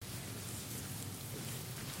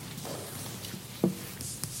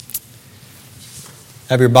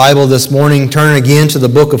Have your Bible this morning, turn again to the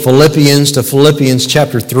book of Philippians, to Philippians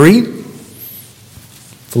chapter 3.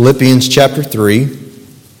 Philippians chapter 3.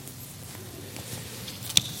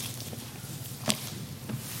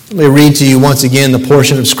 Let me read to you once again the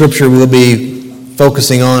portion of Scripture we'll be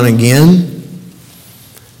focusing on again.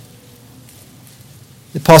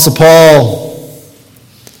 The Apostle Paul,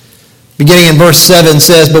 beginning in verse 7,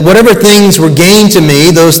 says, "But whatever things were gained to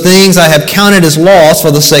me, those things I have counted as loss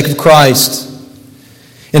for the sake of Christ.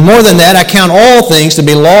 And more than that, I count all things to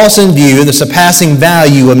be lost in view of the surpassing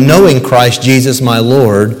value of knowing Christ Jesus my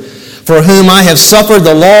Lord, for whom I have suffered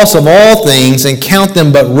the loss of all things and count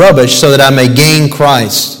them but rubbish, so that I may gain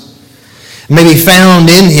Christ, and may be found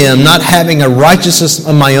in him, not having a righteousness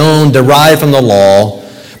of my own derived from the law,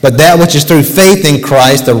 but that which is through faith in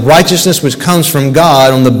Christ, the righteousness which comes from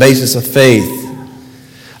God on the basis of faith,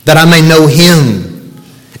 that I may know him,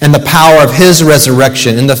 and the power of his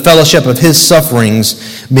resurrection, and the fellowship of his sufferings,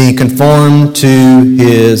 being conformed to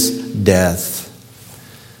his death."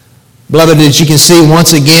 Beloved, as you can see,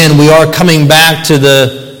 once again, we are coming back to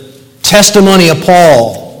the testimony of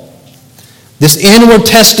Paul, this inward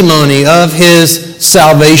testimony of his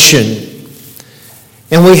salvation.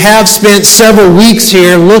 And we have spent several weeks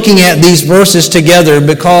here looking at these verses together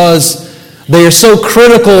because they are so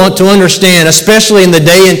critical to understand, especially in the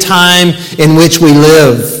day and time in which we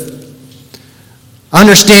live.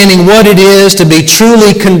 Understanding what it is to be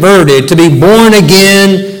truly converted, to be born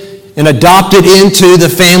again and adopted into the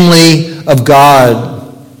family of God.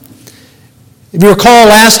 If you recall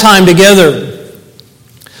last time together,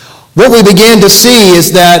 what we began to see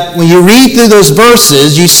is that when you read through those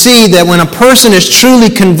verses, you see that when a person is truly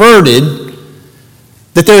converted,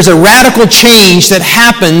 that there's a radical change that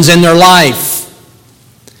happens in their life.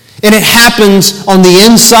 And it happens on the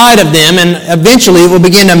inside of them, and eventually it will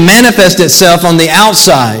begin to manifest itself on the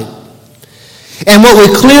outside. And what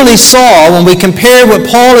we clearly saw when we compared what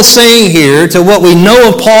Paul is saying here to what we know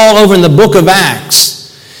of Paul over in the book of Acts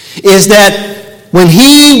is that when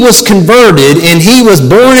he was converted and he was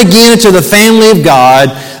born again into the family of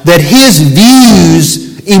God, that his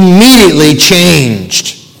views immediately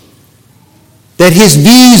changed. That his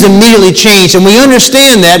views immediately changed. And we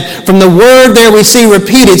understand that from the word there we see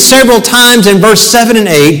repeated several times in verse 7 and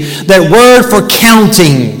 8, that word for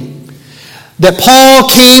counting. That Paul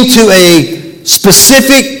came to a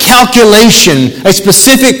specific calculation, a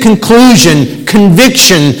specific conclusion,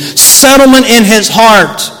 conviction, settlement in his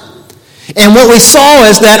heart. And what we saw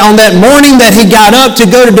is that on that morning that he got up to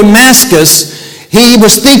go to Damascus, he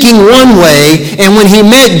was thinking one way, and when he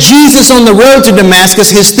met Jesus on the road to Damascus,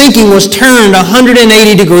 his thinking was turned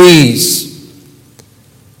 180 degrees.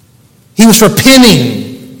 He was repenting.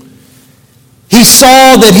 He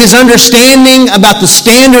saw that his understanding about the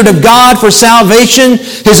standard of God for salvation,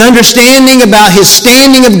 his understanding about his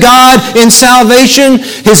standing of God in salvation,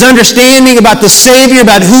 his understanding about the Savior,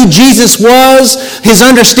 about who Jesus was, his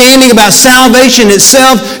understanding about salvation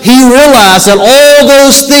itself, he realized that all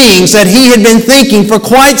those things that he had been thinking for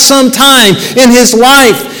quite some time in his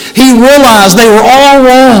life, he realized they were all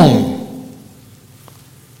wrong.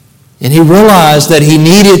 And he realized that he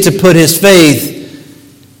needed to put his faith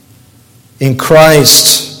in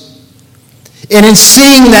Christ. And in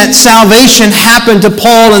seeing that salvation happen to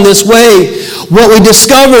Paul in this way, what we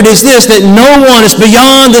discovered is this, that no one is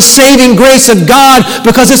beyond the saving grace of God,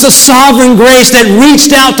 because it's a sovereign grace that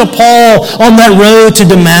reached out to Paul on that road to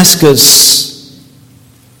Damascus.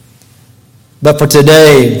 But for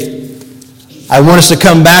today, I want us to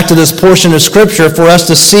come back to this portion of Scripture for us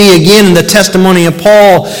to see again in the testimony of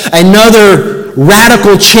Paul another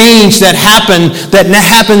radical change that happened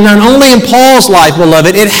not only in Paul's life,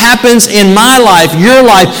 beloved, it happens in my life, your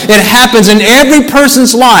life, it happens in every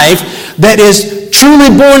person's life that is truly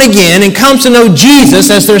born again and comes to know Jesus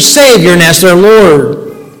as their Savior and as their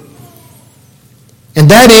Lord. And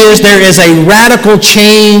that is, there is a radical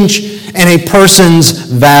change in a person's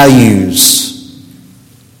values.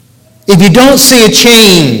 If you don't see a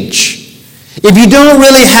change, if you don't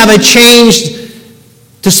really have a change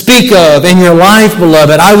to speak of in your life,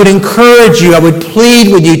 beloved, I would encourage you, I would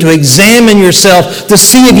plead with you to examine yourself to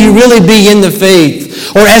see if you really be in the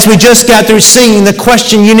faith. Or as we just got through singing, the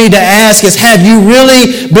question you need to ask is, have you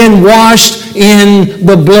really been washed in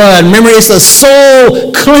the blood? Remember, it's a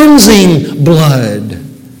soul cleansing blood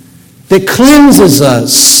that cleanses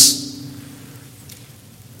us.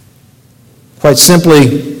 Quite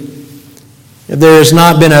simply, if there has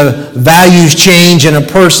not been a values change in a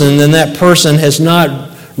person, then that person has not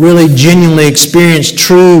really genuinely experienced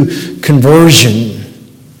true conversion.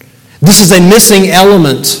 This is a missing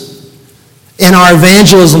element in our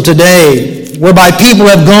evangelism today, whereby people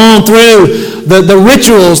have gone through the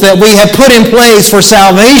rituals that we have put in place for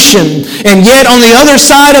salvation. And yet on the other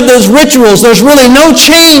side of those rituals, there's really no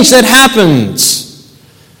change that happens.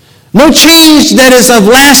 No change that is of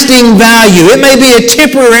lasting value. It may be a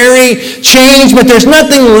temporary change, but there's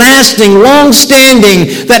nothing lasting,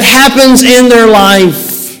 long-standing that happens in their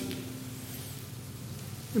life.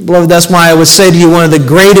 Beloved, that's why I would say to you, one of the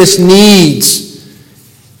greatest needs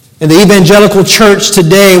in the evangelical church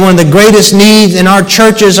today, one of the greatest needs in our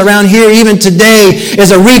churches around here even today,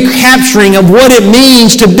 is a recapturing of what it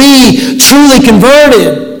means to be truly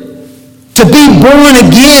converted. To be born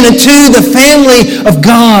again into the family of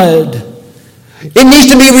God. It needs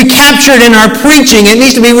to be recaptured in our preaching. It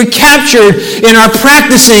needs to be recaptured in our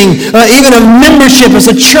practicing, even of membership as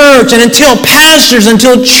a church. And until pastors,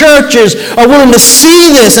 until churches are willing to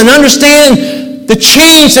see this and understand the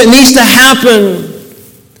change that needs to happen,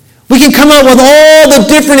 we can come up with all the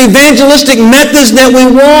different evangelistic methods that we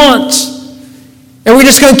want. And we're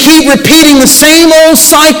just going to keep repeating the same old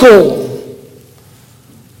cycle,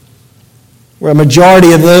 where a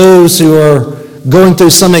majority of those who are going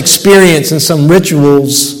through some experience and some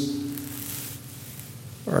rituals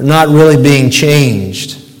are not really being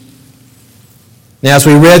changed. Now, as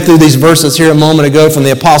we read through these verses here a moment ago from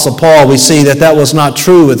the Apostle Paul, we see that that was not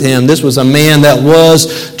true with him. This was a man that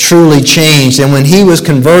was truly changed. And when he was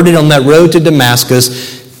converted on that road to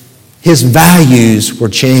Damascus, his values were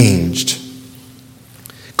changed.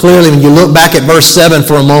 Clearly, when you look back at verse 7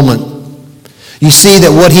 for a moment, you see that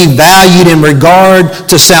what he valued in regard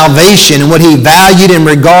to salvation and what he valued in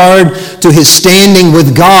regard to his standing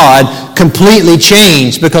with God completely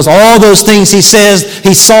changed, because all those things he says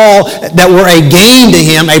he saw that were a gain to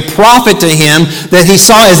him, a profit to him, that he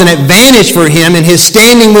saw as an advantage for him in his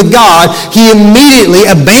standing with God, he immediately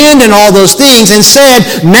abandoned all those things and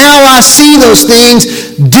said, now I see those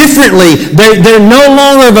things differently. They're no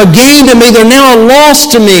longer of a gain to me. They're now a loss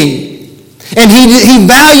to me. And he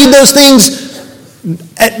valued those things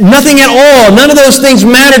nothing at all. None of those things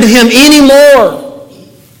matter to him anymore.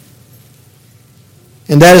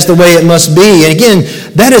 And that is the way it must be. And again,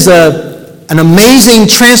 that is an amazing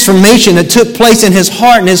transformation that took place in his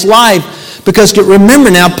heart and his life. Because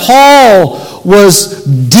remember now, Paul was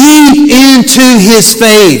deep into his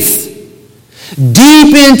faith.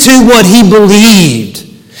 Deep into what he believed.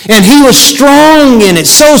 And he was strong in it.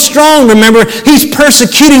 So strong, remember, he's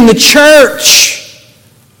persecuting the church.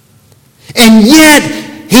 And yet,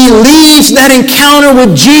 he leaves that encounter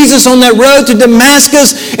with Jesus on that road to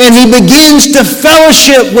Damascus, and he begins to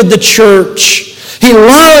fellowship with the church. He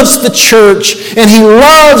loves the church, and he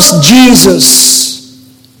loves Jesus.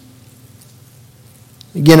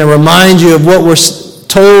 Again, I remind you of what we're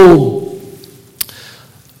told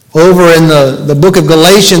over in the book of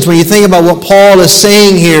Galatians when you think about what Paul is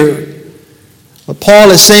saying here. What Paul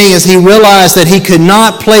is saying is he realized that he could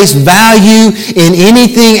not place value in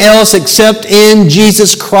anything else except in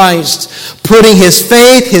Jesus Christ. Putting his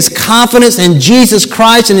faith, his confidence in Jesus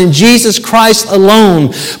Christ and in Jesus Christ alone.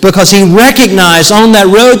 Because he recognized on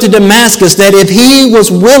that road to Damascus that if he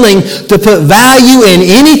was willing to put value in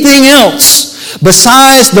anything else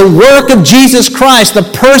besides the work of Jesus Christ, the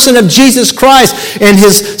person of Jesus Christ, and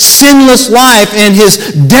his sinless life, and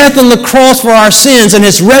his death on the cross for our sins, and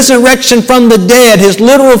his resurrection from the dead, his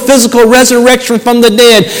literal physical resurrection from the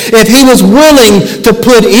dead, if he was willing to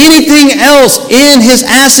put anything else in his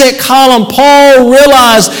asset column, Paul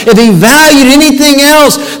realized if he valued anything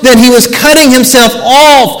else, then he was cutting himself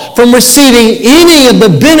off from receiving any of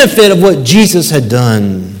the benefit of what Jesus had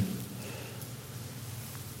done.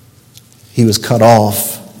 He was cut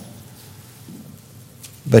off.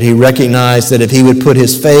 But he recognized that if he would put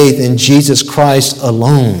his faith in Jesus Christ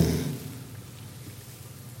alone,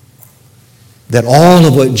 that all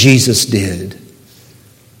of what Jesus did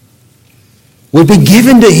would be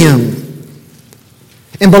given to him.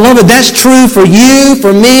 And beloved, that's true for you,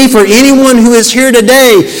 for me, for anyone who is here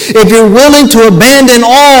today. If you're willing to abandon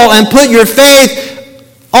all and put your faith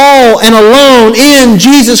all and alone in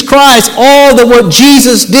Jesus Christ, all that what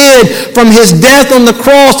Jesus did from his death on the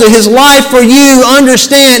cross to his life for you,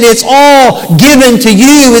 understand it's all given to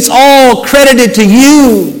you. It's all credited to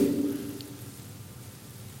you.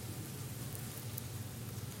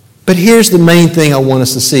 But here's the main thing I want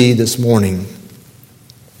us to see this morning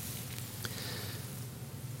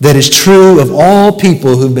that is true of all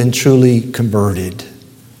people who've been truly converted.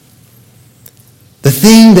 The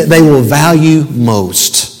thing that they will value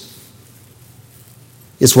most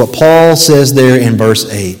is what Paul says there in verse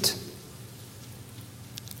 8,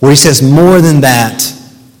 where he says, more than that,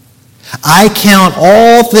 I count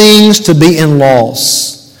all things to be in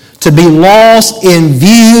loss to be lost in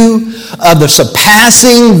view of the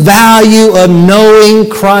surpassing value of knowing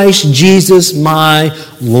Christ Jesus my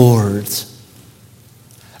Lord.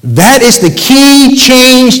 That is the key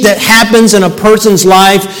change that happens in a person's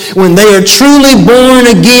life when they are truly born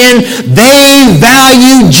again. They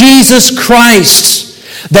value Jesus Christ.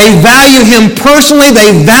 They value Him personally.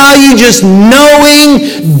 They value just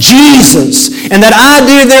knowing Jesus. And that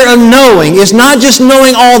idea there of knowing is not just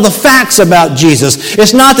knowing all the facts about Jesus.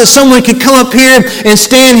 It's not that someone could come up here and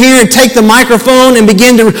stand here and take the microphone and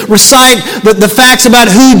begin to recite the facts about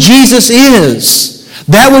who Jesus is.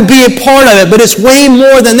 That would be a part of it, but it's way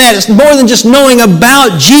more than that. It's more than just knowing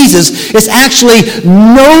about Jesus. It's actually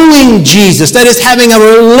knowing Jesus. That is having a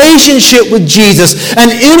relationship with Jesus, an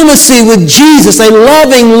intimacy with Jesus, a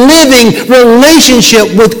loving, living relationship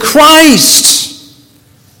with Christ.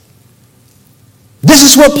 This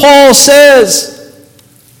is what Paul says,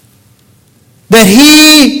 that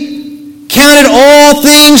he counted all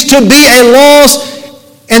things to be a loss,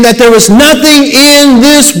 and that there was nothing in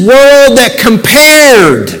this world that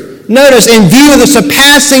compared. Notice, in view of the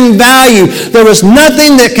surpassing value, there was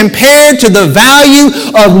nothing that compared to the value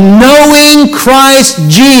of knowing Christ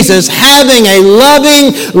Jesus, having a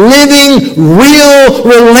loving, living, real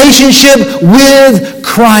relationship with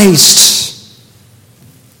Christ.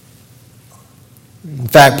 In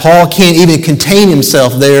fact, Paul can't even contain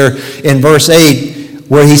himself there in verse 8,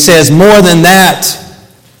 where he says, more than that.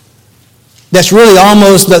 That's really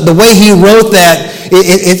almost, the way he wrote that,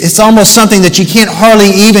 it's almost something that you can't hardly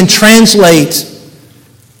even translate.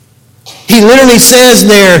 He literally says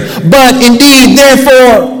there, but indeed,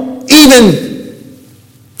 therefore, even,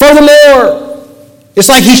 furthermore. It's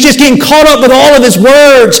like he's just getting caught up with all of his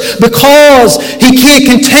words because he can't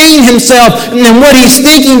contain himself in what he's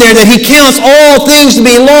thinking there, that he counts all things to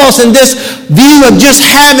be lost in this view of just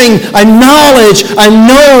having a knowledge, a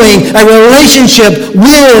knowing, a relationship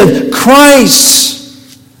with Christ.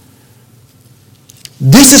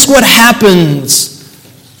 This is what happens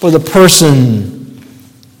for the person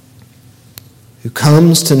who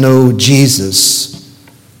comes to know Jesus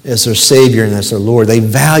as their Savior and as their Lord. They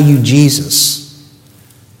value Jesus.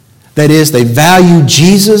 That is, they value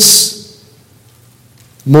Jesus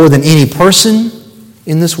more than any person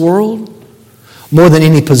in this world, more than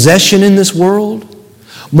any possession in this world,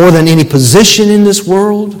 more than any position in this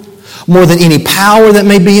world, more than any power that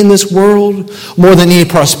may be in this world, more than any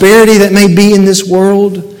prosperity that may be in this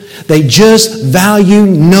world. They just value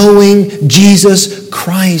knowing Jesus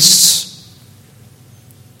Christ.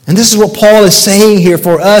 And this is what Paul is saying here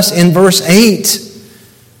for us in verse 8.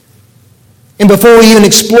 And before we even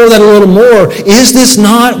explore that a little more, is this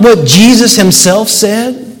not what Jesus himself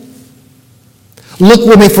said? Look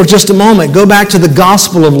with me for just a moment. Go back to the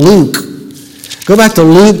Gospel of Luke. Go back to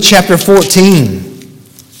Luke chapter 14.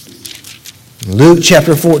 Luke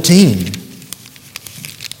chapter 14.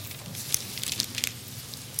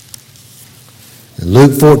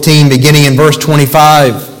 Luke 14, beginning in verse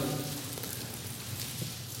 25.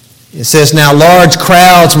 It says, now large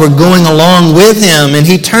crowds were going along with him, and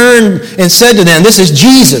he turned and said to them, this is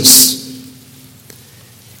Jesus.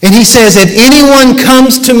 And he says, if anyone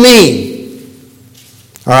comes to me,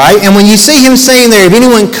 all right, and when you see him saying there, if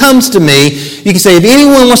anyone comes to me, you can say, if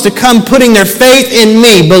anyone wants to come putting their faith in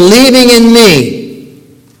me, believing in me,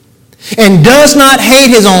 and does not hate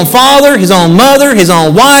his own father, his own mother, his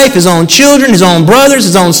own wife, his own children, his own brothers,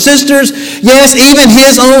 his own sisters, yes, even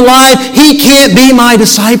his own life, he can't be my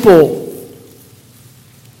disciple.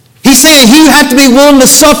 He's saying you have to be willing to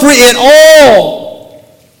suffer it all.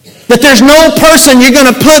 That there's no person you're going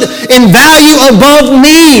to put in value above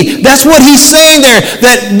me. That's what he's saying there.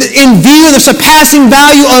 That in view of the surpassing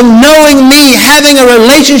value of knowing me, having a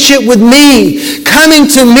relationship with me, coming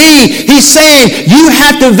to me, he's saying you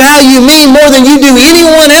have to value me more than you do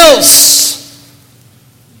anyone else.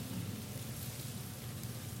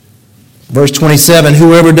 Verse 27,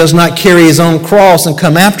 whoever does not carry his own cross and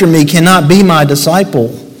come after me cannot be my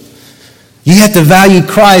disciple. You have to value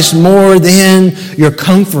Christ more than your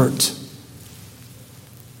comfort.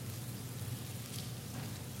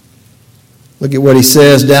 Look at what he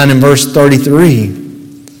says down in verse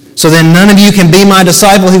 33. So then none of you can be my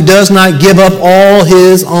disciple who does not give up all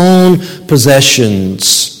his own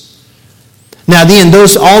possessions. Now then,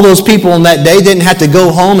 all those people in that day didn't have to go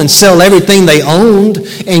home and sell everything they owned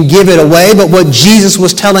and give it away. But what Jesus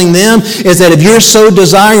was telling them is that if you're so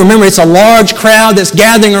desiring, remember it's a large crowd that's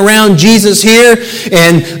gathering around Jesus here,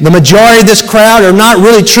 and the majority of this crowd are not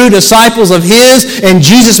really true disciples of his, and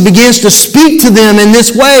Jesus begins to speak to them in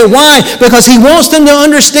this way. Why? Because he wants them to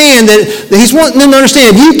understand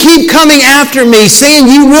if you keep coming after me, saying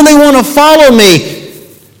you really want to follow me,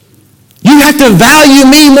 You have to value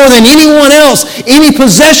me more than anyone else. Any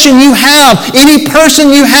possession you have, any person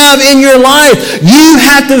you have in your life, you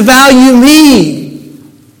have to value me.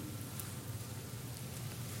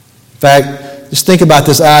 In fact, just think about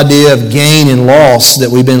this idea of gain and loss that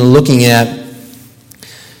we've been looking at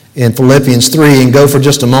in Philippians 3, and go for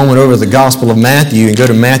just a moment over the Gospel of Matthew and go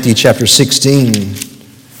to Matthew chapter 16.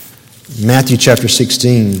 Matthew chapter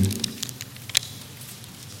 16.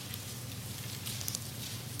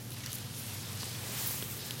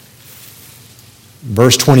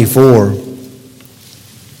 Verse 24.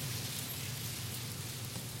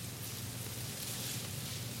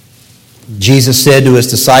 Jesus said to his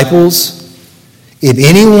disciples, if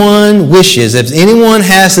anyone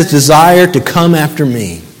has this desire to come after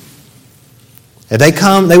me, if they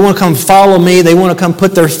want to come follow me, they want to come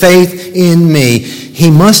put their faith in me,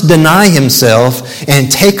 he must deny himself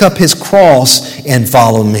and take up his cross and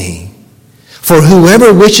follow me. For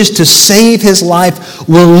whoever wishes to save his life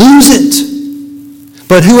will lose it.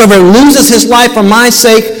 But whoever loses his life for my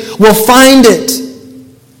sake will find it.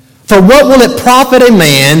 For what will it profit a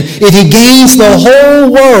man if he gains the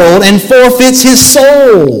whole world and forfeits his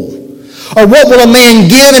soul? Or what will a man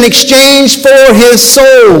give in exchange for his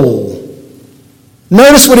soul?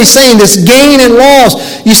 Notice what he's saying, this gain and loss.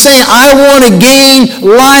 You're saying, I want to gain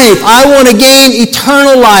life. I want to gain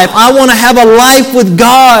eternal life. I want to have a life with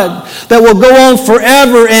God that will go on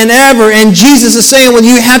forever and ever. And Jesus is saying, well,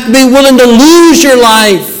 you have to be willing to lose your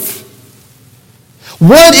life.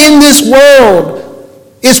 What in this world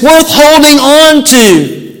is worth holding on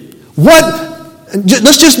to?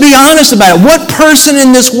 Let's just be honest about it. What person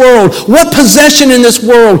in this world, what possession in this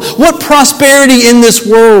world, what prosperity in this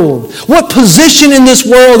world, what position in this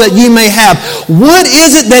world that you may have, what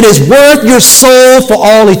is it that is worth your soul for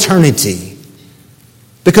all eternity?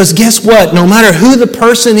 Because guess what? No matter who the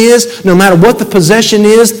person is, no matter what the possession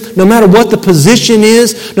is, no matter what the position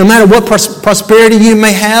is, no matter what prosperity you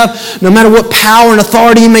may have, no matter what power and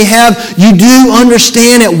authority you may have, you do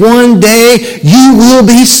understand that one day you will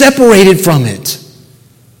be separated from it.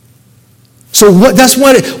 So what's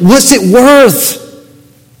it worth?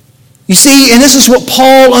 You see, and this is what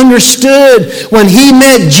Paul understood when he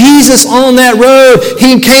met Jesus on that road.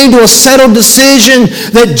 He came to a settled decision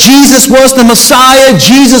that Jesus was the Messiah,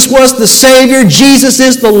 Jesus was the Savior, Jesus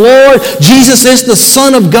is the Lord, Jesus is the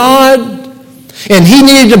Son of God. And he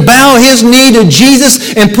needed to bow his knee to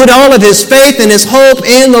Jesus and put all of his faith and his hope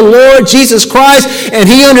in the Lord Jesus Christ. And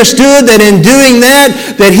he understood that in doing that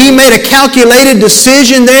he made a calculated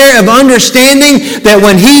decision there of understanding that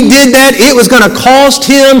when he did that, it was going to cost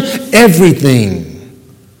him everything.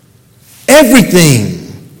 Everything.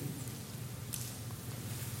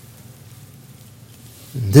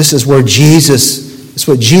 This is what Jesus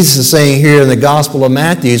is saying here in the Gospel of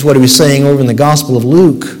Matthew. It's what he was saying over in the Gospel of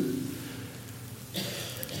Luke.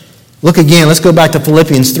 Look again, let's go back to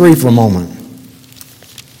Philippians 3 for a moment.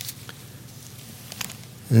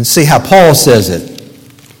 And see how Paul says it.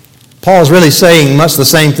 Paul's really saying much the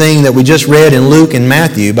same thing that we just read in Luke and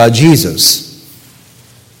Matthew about Jesus.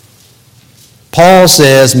 Paul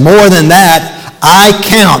says, more than that, I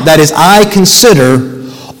count, that is, I consider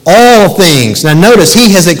all things. Now notice, he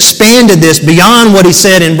has expanded this beyond what he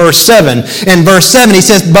said in verse 7. In verse 7 he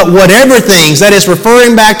says, but whatever things, that is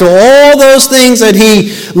referring back to all those things that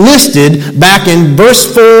he listed back in verse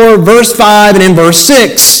 4, verse 5, and in verse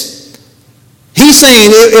 6. He's saying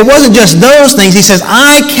it wasn't just those things. He says,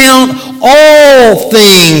 I count all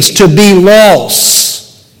things to be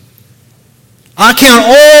loss. I count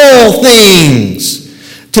all things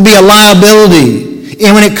to be a liability.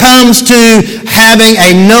 And when it comes to having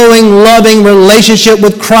a knowing, loving relationship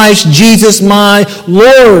with Christ Jesus my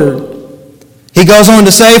Lord, he goes on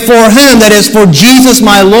to say, for whom, that is for Jesus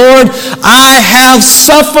my Lord, I have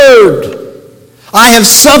suffered. I have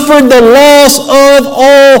suffered the loss of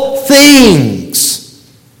all things.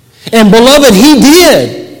 And beloved, he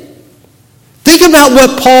did. Think about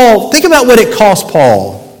what it cost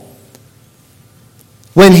Paul.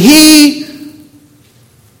 When he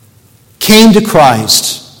came to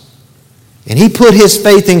Christ and he put his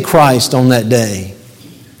faith in Christ on that day,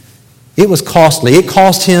 it was costly. It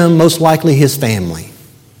cost him most likely his family.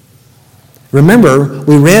 Remember,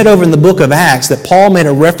 we read over in the book of Acts that Paul made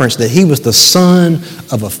a reference that he was the son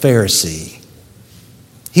of a Pharisee.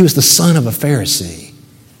 He was the son of a Pharisee.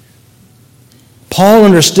 Paul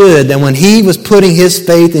understood that when he was putting his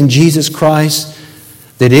faith in Jesus Christ,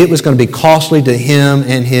 that it was going to be costly to him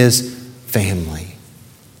and his family,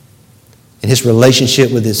 and his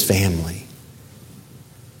relationship with his family.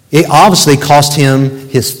 It obviously cost him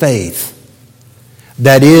his faith.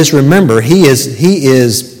 That is, remember, he is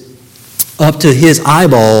up to his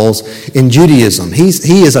eyeballs in Judaism. He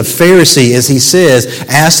is a Pharisee, as he says.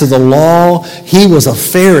 As to the law, he was a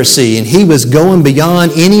Pharisee, and he was going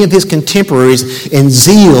beyond any of his contemporaries in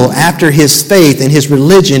zeal after his faith and his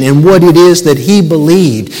religion and what it is that he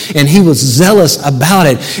believed. And he was zealous about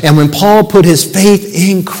it. And when Paul put his faith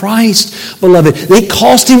in Christ, beloved, it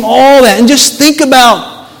cost him all that. And just think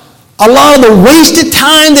about a lot of the wasted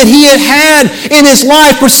time that he had in his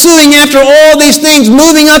life pursuing after all these things,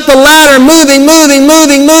 moving up the ladder, moving,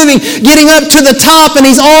 getting up to the top, and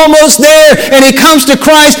he's almost there, and he comes to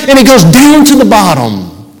Christ, and he goes down to the bottom.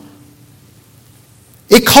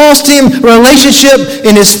 It cost him a relationship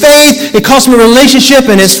in his faith. It cost him a relationship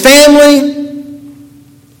in his family.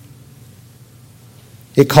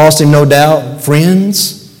 It cost him, no doubt,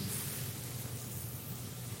 friends.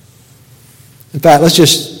 In fact, let's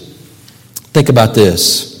just think about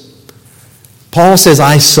this. Paul says,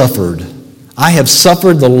 I have suffered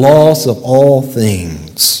the loss of all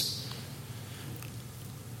things.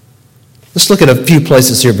 Let's look at a few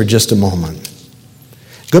places here for just a moment.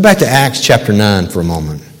 Go back to Acts chapter 9 for a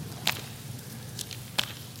moment.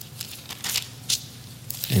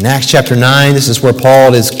 In Acts chapter 9, this is where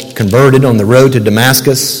Paul is converted on the road to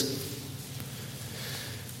Damascus.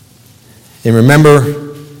 And remember,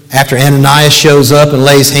 after Ananias shows up and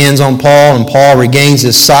lays hands on Paul, and Paul regains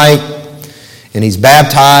his sight, and he's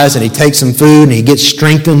baptized, and he takes some food, and he gets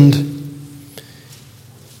strengthened.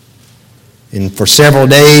 And for several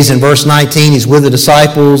days, in verse 19, he's with the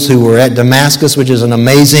disciples who were at Damascus, which is an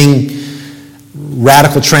amazing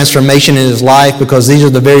radical transformation in his life, because these are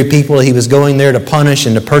the very people he was going there to punish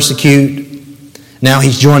and to persecute. Now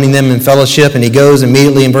he's joining them in fellowship, and he goes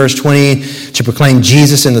immediately in verse 20 to proclaim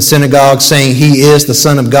Jesus in the synagogue, saying he is the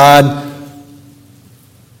Son of God.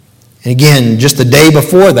 And again, just the day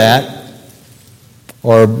before that,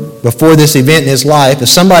 or before this event in his life, if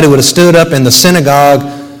somebody would have stood up in the synagogue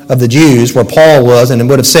of the Jews, where Paul was, and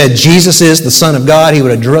would have said, Jesus is the Son of God, he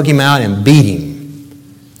would have drug him out and beat him.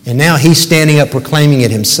 And now he's standing up proclaiming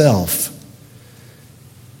it himself.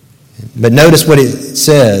 But notice what it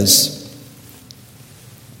says.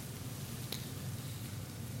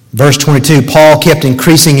 Verse 22, Paul kept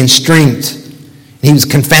increasing in strength. He was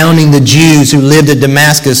confounding the Jews who lived at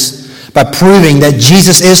Damascus by proving that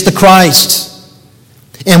Jesus is the Christ.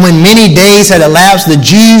 And when many days had elapsed, the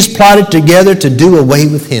Jews plotted together to do away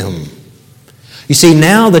with him. You see,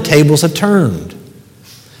 now the tables have turned.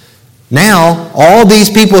 Now, all these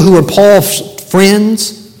people who were Paul's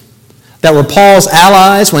friends, that were Paul's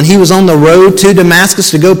allies when he was on the road to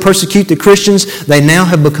Damascus to go persecute the Christians, they now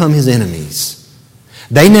have become his enemies.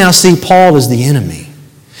 They now see Paul as the enemy.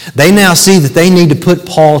 They now see that they need to put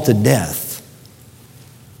Paul to death.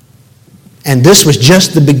 And this was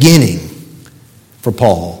just the beginning for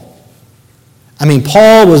Paul. I mean,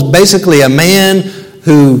 Paul was basically a man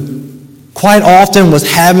who quite often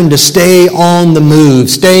was having to stay on the move,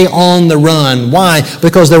 stay on the run. Why?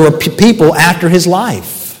 Because there were people after his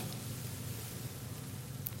life.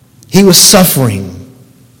 He was suffering.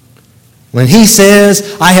 When he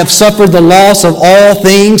says, I have suffered the loss of all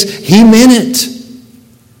things, he meant it.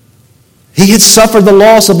 He had suffered the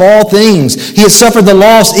loss of all things. He had suffered the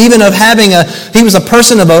loss even of he was a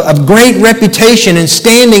person of great reputation and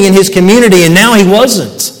standing in his community, and now he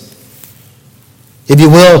wasn't. If you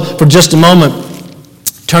will, for just a moment,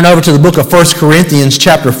 turn over to the book of 1 Corinthians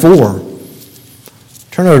chapter 4.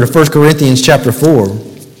 Turn over to 1 Corinthians chapter 4.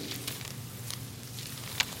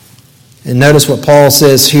 And notice what Paul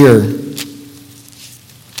says here.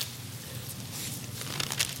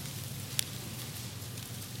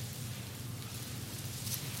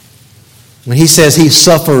 When he says he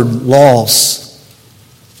suffered loss.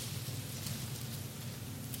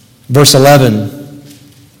 Verse 11.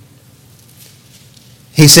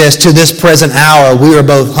 He says, to this present hour we are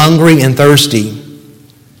both hungry and thirsty.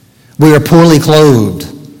 We are poorly clothed.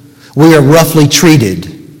 We are roughly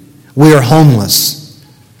treated. We are homeless.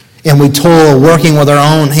 And we toil working with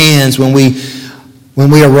our own hands. When we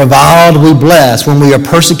are reviled, we bless. When we are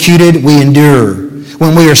persecuted, we endure.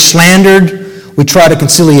 When we are slandered, we try to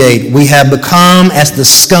conciliate. We have become as the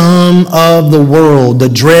scum of the world, the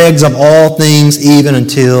dregs of all things, even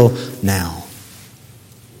until now.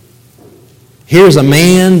 Here's a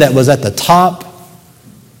man that was at the top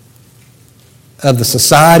of the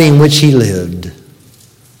society in which he lived.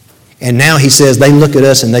 And now he says, they look at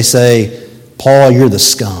us and they say, Paul, you're the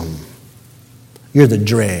scum. You're the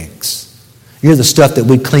dregs. You're the stuff that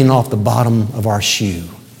we clean off the bottom of our shoe.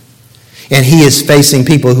 And he is facing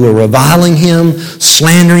people who are reviling him,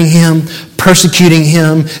 slandering him, persecuting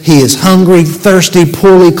him. He is hungry, thirsty,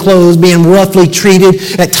 poorly clothed, being roughly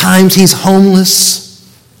treated. At times he's homeless.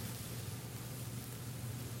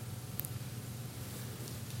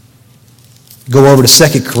 Go over to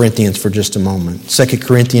 2 Corinthians for just a moment. 2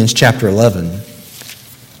 Corinthians chapter 11.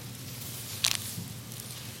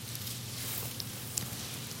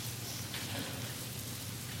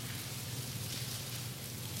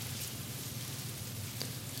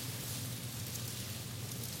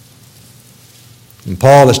 And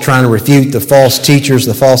Paul is trying to refute the false teachers,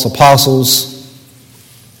 the false apostles.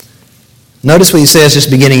 Notice what he says just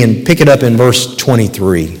beginning and pick it up in verse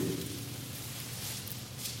 23.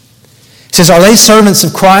 He says, are they servants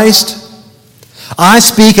of Christ? I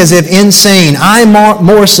speak as if insane. I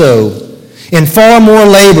more so, in far more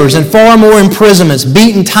labors and far more imprisonments,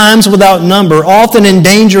 beaten times without number, often in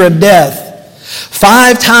danger of death.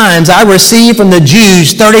 5 times I received from the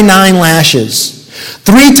Jews 39 lashes.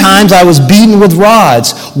 3 times I was beaten with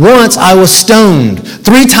rods. Once I was stoned.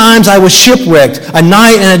 3 times I was shipwrecked. A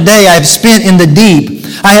night and a day I have spent in the deep.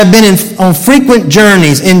 I have been on frequent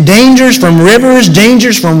journeys, in dangers from rivers,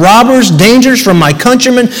 dangers from robbers, dangers from my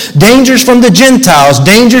countrymen, dangers from the Gentiles,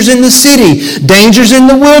 dangers in the city, dangers in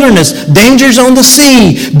the wilderness, dangers on the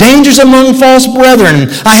sea, dangers among false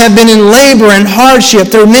brethren. I have been in labor and hardship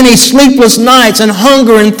through many sleepless nights and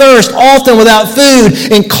hunger and thirst, often without food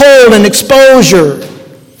and cold and exposure.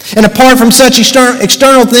 And apart from such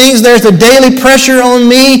external things, there's the daily pressure on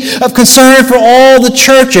me of concern for all the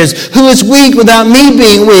churches. Who is weak without me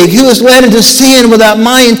being weak? Who is led into sin without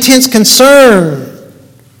my intense concern?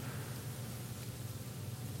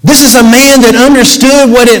 This is a man that understood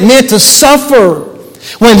what it meant to suffer.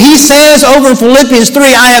 When he says over in Philippians 3,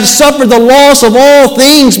 I have suffered the loss of all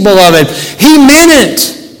things, beloved, he meant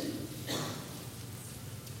it.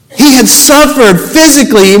 He had suffered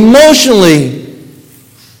physically, emotionally,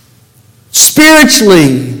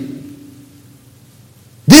 spiritually.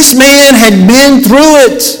 This man had been through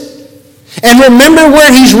it. And remember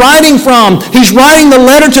where he's writing from. He's writing the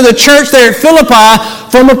letter to the church there at Philippi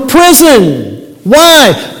from a prison.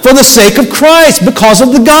 Why? For the sake of Christ, because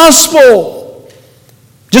of the gospel.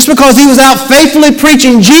 Just because he was out faithfully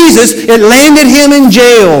preaching Jesus, it landed him in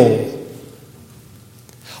jail.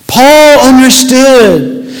 Paul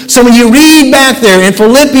understood. So when you read back there in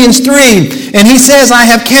Philippians 3, and he says, I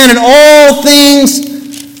have counted all things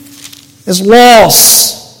as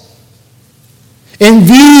loss in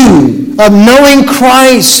view of knowing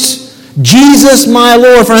Christ, Jesus my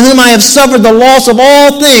Lord, for whom I have suffered the loss of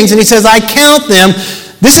all things. And he says, I count them.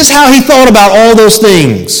 This is how he thought about all those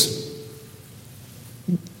things.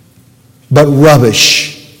 But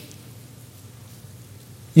rubbish.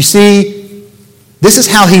 You see, this is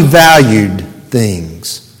how he valued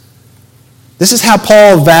things. This is how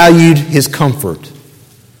Paul valued his comfort.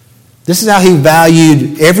 This is how he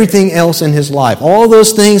valued everything else in his life. All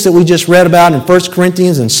those things that we just read about in 1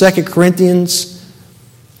 Corinthians and 2 Corinthians.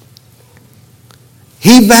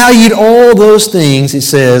 He valued all those things, he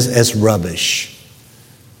says, as rubbish.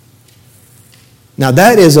 Now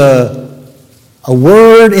that is a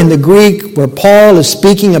word in the Greek where Paul is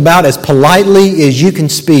speaking about as politely as you can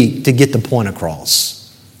speak to get the point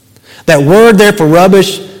across. That word there for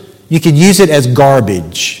rubbish, you could use it as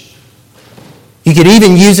garbage. You could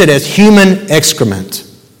even use it as human excrement,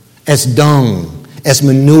 as dung, as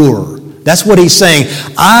manure. That's what he's saying.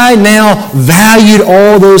 I now valued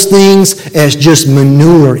all those things as just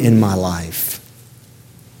manure in my life.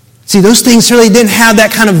 See, those things really didn't have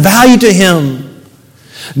that kind of value to him.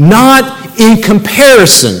 Not in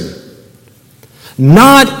comparison.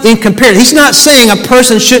 Not in comparison. He's not saying a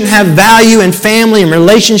person shouldn't have value in family and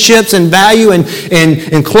relationships and value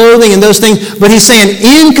in clothing and those things. But he's saying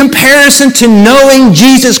in comparison to knowing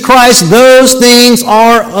Jesus Christ, those things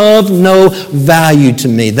are of no value to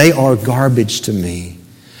me. They are garbage to me.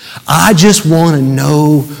 I just want to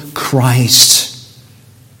know Christ.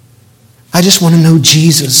 I just want to know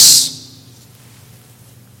Jesus.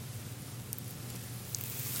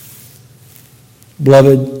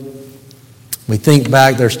 Beloved, we think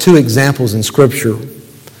back, there's 2 examples in Scripture.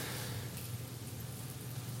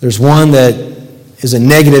 There's one that is a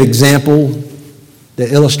negative example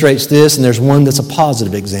that illustrates this, and there's one that's a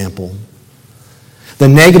positive example. The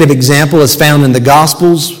negative example is found in the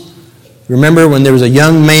Gospels. Remember when there was a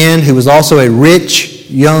young man who was also a rich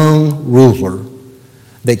young ruler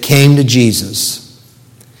that came to Jesus.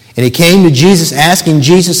 And he came to Jesus asking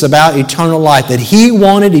Jesus about eternal life, that he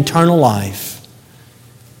wanted eternal life.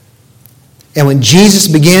 And when Jesus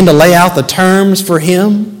began to lay out the terms for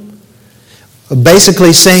him,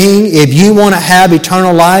 basically saying, if you want to have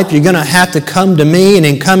eternal life, you're going to have to come to me. And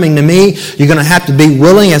in coming to me, you're going to have to be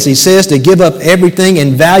willing, as he says, to give up everything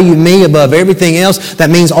and value me above everything else. That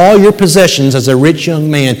means all your possessions as a rich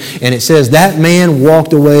young man. And it says that man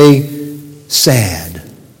walked away sad.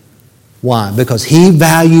 Why? Because he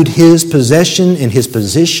valued his possession and his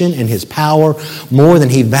position and his power more than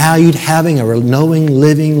he valued having a knowing,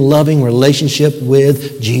 living, loving relationship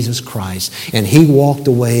with Jesus Christ. And he walked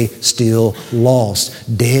away still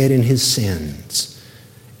lost, dead in his sins,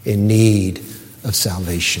 in need of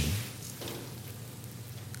salvation.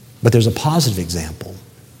 But there's a positive example.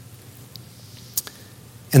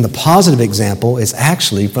 And the positive example is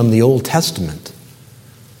actually from the Old Testament.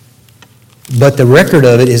 But the record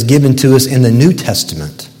of it is given to us in the New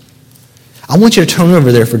Testament. I want you to turn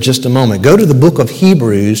over there for just a moment. Go to the book of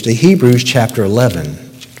Hebrews, to Hebrews chapter 11.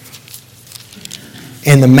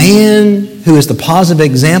 And the man who is the positive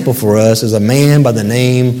example for us is a man by the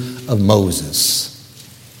name of Moses.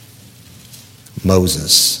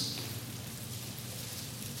 Moses.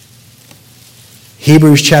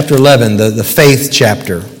 Hebrews chapter 11, the faith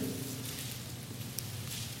chapter.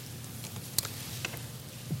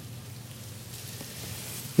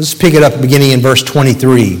 Let's pick it up beginning in verse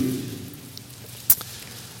 23.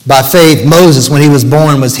 By faith, Moses, when he was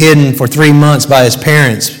born, was hidden for 3 months by his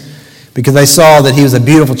parents because they saw that he was a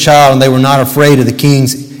beautiful child and they were not afraid of the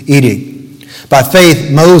king's edict. By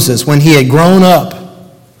faith, Moses, when he had grown up,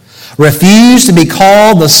 refused to be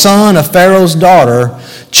called the son of Pharaoh's daughter,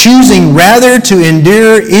 choosing rather to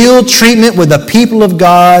endure ill treatment with the people of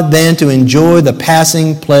God than to enjoy the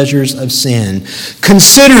passing pleasures of sin.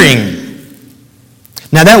 Considering.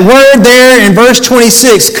 Now that word there in verse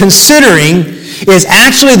 26, considering, is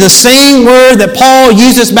actually the same word that Paul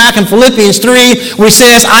uses back in Philippians 3 where he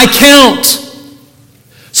says, I count.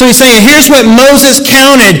 So he's saying, here's what Moses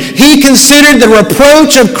counted. He considered the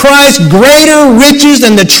reproach of Christ greater riches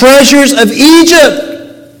than the treasures of Egypt.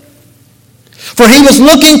 For he was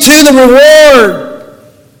looking to the reward.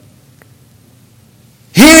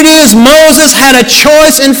 Here it is, Moses had a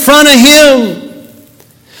choice in front of him.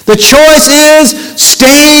 The choice is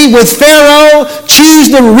stay with Pharaoh, choose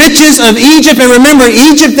the riches of Egypt. And remember,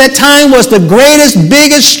 Egypt at that time was the greatest,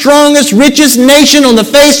 biggest, strongest, richest nation on the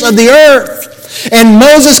face of the earth. And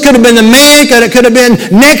Moses could have been the man, could have been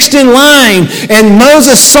next in line. And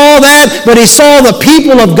Moses saw that, but he saw the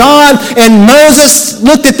people of God. And Moses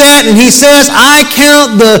looked at that and he says, I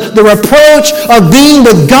count the reproach of being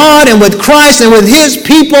with God and with Christ and with his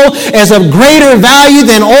people as of greater value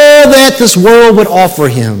than all that this world would offer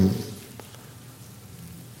him.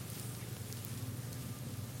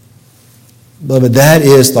 Beloved, that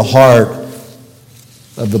is the heart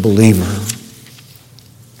of the believer.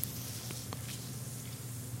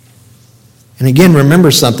 And again,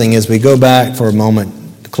 remember something as we go back for a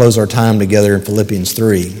moment to close our time together in Philippians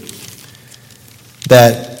 3.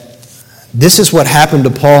 That this is what happened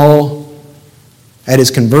to Paul at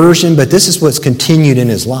his conversion, but this is what's continued in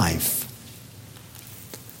his life.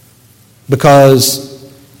 Because,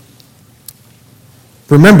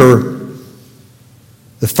 remember,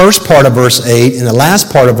 the first part of verse 8 and the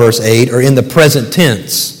last part of verse 8 are in the present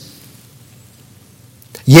tense.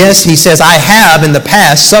 Yes, he says, I have in the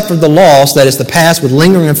past suffered the loss, that is the past with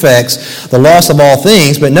lingering effects, the loss of all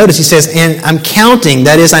things. But notice he says, and I'm counting,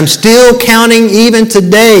 that is, I'm still counting even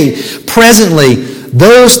today, presently,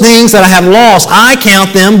 those things that I have lost, I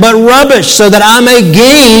count them but rubbish, so that I may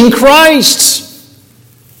gain Christ.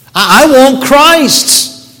 I want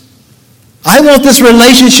Christ. I want this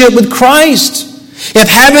relationship with Christ. If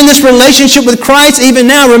having this relationship with Christ even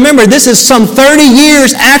now, remember, this is some 30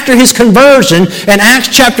 years after his conversion in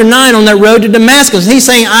Acts chapter 9 on that road to Damascus. He's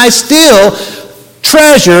saying, I still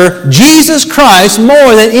treasure Jesus Christ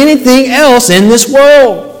more than anything else in this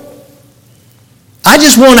world. I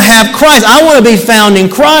just want to have Christ. I want to be found in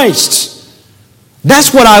Christ.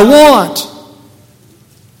 That's what I want.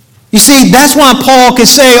 You see, that's why Paul can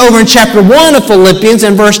say over in chapter 1 of Philippians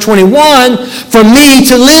in verse 21, for me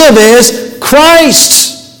to live is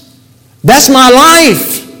Christ. That's my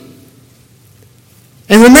life.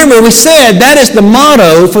 And remember, we said that is the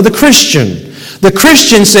motto for the Christian. The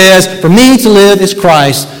Christian says, for me to live is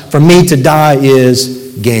Christ, for me to die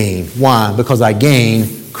is gain. Why? Because I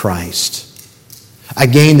gain Christ. I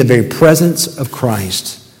gain the very presence of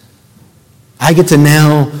Christ. I get to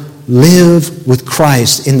now live with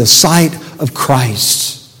Christ in the sight of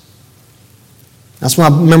Christ. That's why I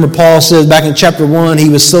remember Paul says back in chapter 1, he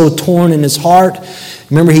was so torn in his heart.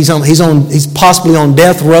 Remember, he's possibly on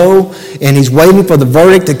death row, and he's waiting for the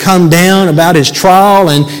verdict to come down about his trial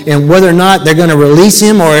and whether or not they're going to release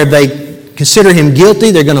him, or if they consider him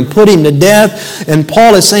guilty, they're going to put him to death. And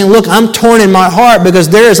Paul is saying, look, I'm torn in my heart because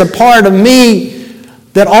there is a part of me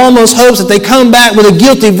that almost hopes that they come back with a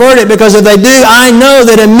guilty verdict, because if they do, I know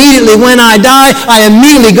that immediately when I die, I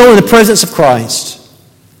immediately go in the presence of Christ.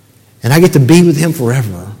 And I get to be with him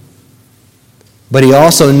forever. But he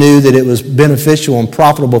also knew that it was beneficial and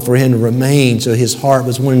profitable for him to remain, so his heart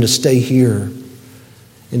was wanting to stay here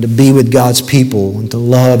and to be with God's people and to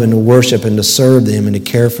love and to worship and to serve them and to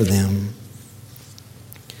care for them.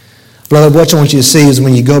 Beloved, what I want you to see is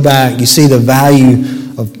when you go back, you see the value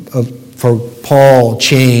for Paul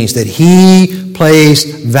changed, that he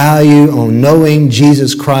placed value on knowing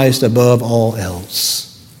Jesus Christ above all else.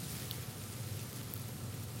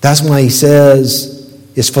 That's why he says,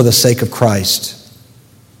 it's for the sake of Christ,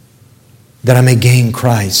 that I may gain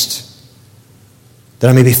Christ, that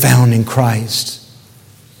I may be found in Christ.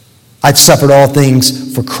 I've suffered all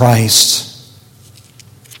things for Christ.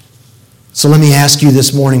 So let me ask you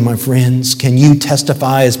this morning, my friends, can you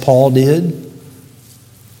testify as Paul did?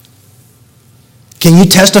 Can you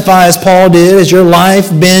testify as Paul did? Has your life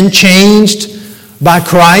been changed by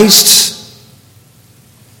Christ?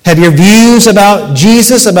 Have your views about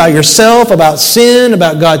Jesus, about yourself, about sin,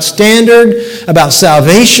 about God's standard, about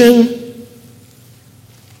salvation,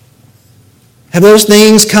 have those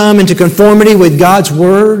things come into conformity with God's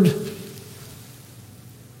Word?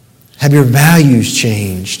 Have your values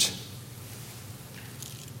changed?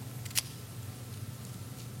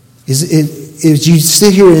 As you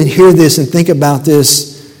sit here and hear this and think about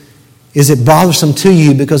this, is it bothersome to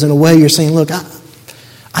you? Because in a way you're saying, look,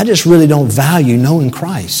 I just really don't value knowing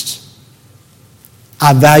Christ.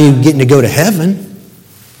 I value getting to go to heaven.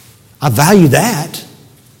 I value that.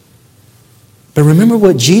 But remember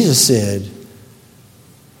what Jesus said.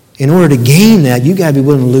 In order to gain that, you've got to be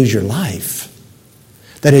willing to lose your life.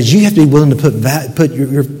 That is, you have to be willing to put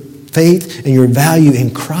your faith and your value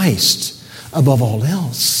in Christ above all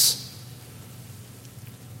else.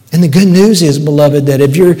 And the good news is, beloved, that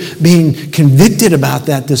if you're being convicted about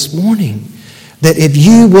that this morning, that if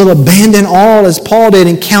you will abandon all as Paul did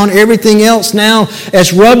and count everything else now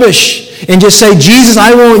as rubbish and just say, Jesus,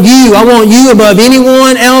 I want you above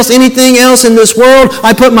anyone else, anything else in this world.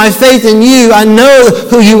 I put my faith in you. I know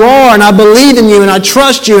who you are and I believe in you and I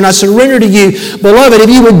trust you and I surrender to you. Beloved, if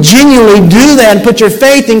you would genuinely do that and put your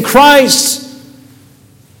faith in Christ,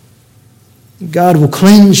 God will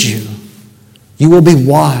cleanse you. You will be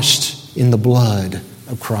washed in the blood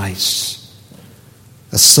of Christ.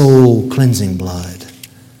 A soul-cleansing blood.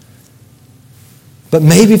 But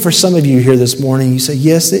maybe for some of you here this morning, you say,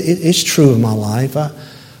 yes, it's true in my life.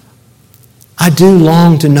 I do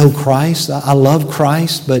long to know Christ. I love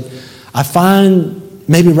Christ, but I find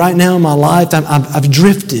maybe right now in my life, I've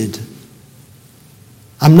drifted.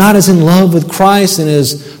 I'm not as in love with Christ and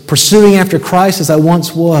as pursuing after Christ as I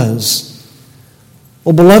once was.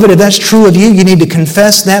 Well, beloved, if that's true of you, you need to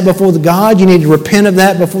confess that before God. You need to repent of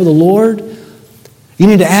that before the Lord. You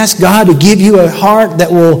need to ask God to give you a heart that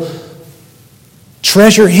will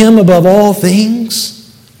treasure Him above all things.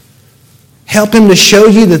 Help Him to show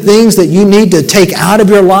you the things that you need to take out of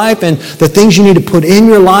your life and the things you need to put in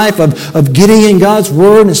your life of getting in God's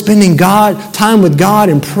Word and spending time with God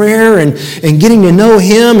in prayer and getting to know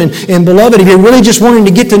Him. And beloved, if you're really just wanting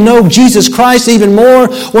to get to know Jesus Christ even more,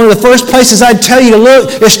 one of the first places I'd tell you to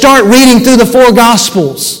look is start reading through the 4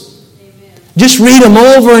 Gospels. Just read them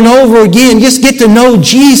over and over again. Just get to know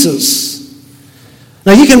Jesus.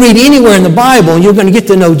 Now, you can read anywhere in the Bible and you're going to get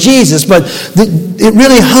to know Jesus, but it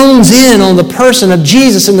really hones in on the person of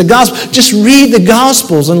Jesus in the gospel. Just read the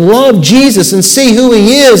Gospels and love Jesus and see who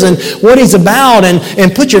He is and what He's about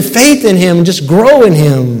and put your faith in Him and just grow in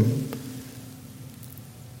Him.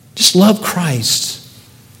 Just love Christ.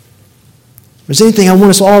 If there's anything I want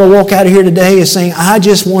us all to walk out of here today is saying, I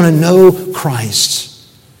just want to know Christ.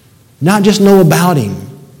 Not just know about Him.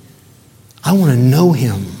 I want to know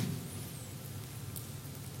Him.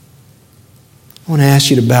 I want to ask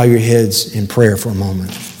you to bow your heads in prayer for a moment.